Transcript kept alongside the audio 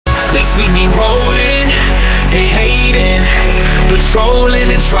They see me rolling, they hating,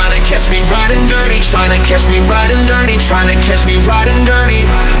 patrolling and trying to catch me riding dirty, trying to catch me riding dirty, trying to catch me riding dirty,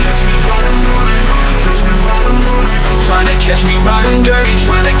 trying to catch me riding dirty,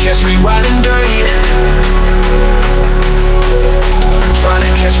 trying to catch me riding dirty, trying to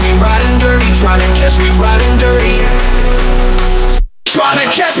catch me riding dirty, trying to catch me riding dirty, trying to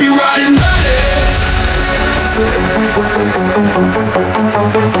catch me riding dirty,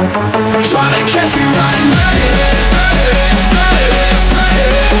 trying to catch me riding dirty,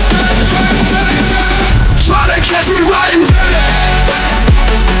 trying to catch me riding dirty.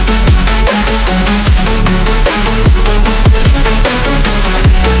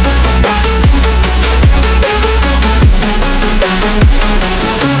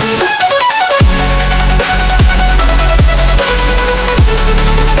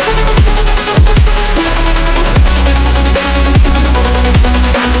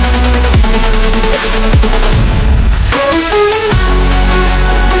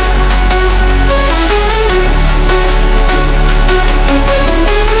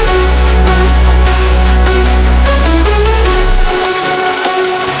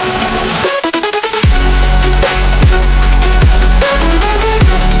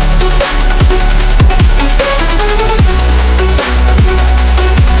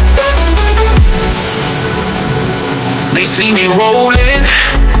 They see me rolling,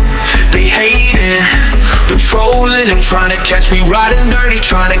 they hating, patrolling and trying to catch me riding dirty,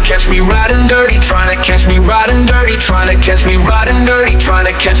 trying to catch me riding dirty, trying to catch me riding dirty, trying to catch me riding dirty, trying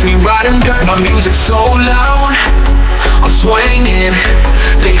to catch me riding dirty. My music's so loud, I'm swinging.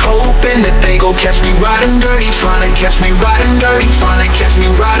 They hoping that they gon' catch me riding dirty, trying to catch me riding dirty, trying to catch me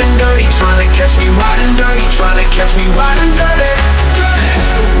riding dirty, trying to catch me riding dirty, trying to catch me riding dirty.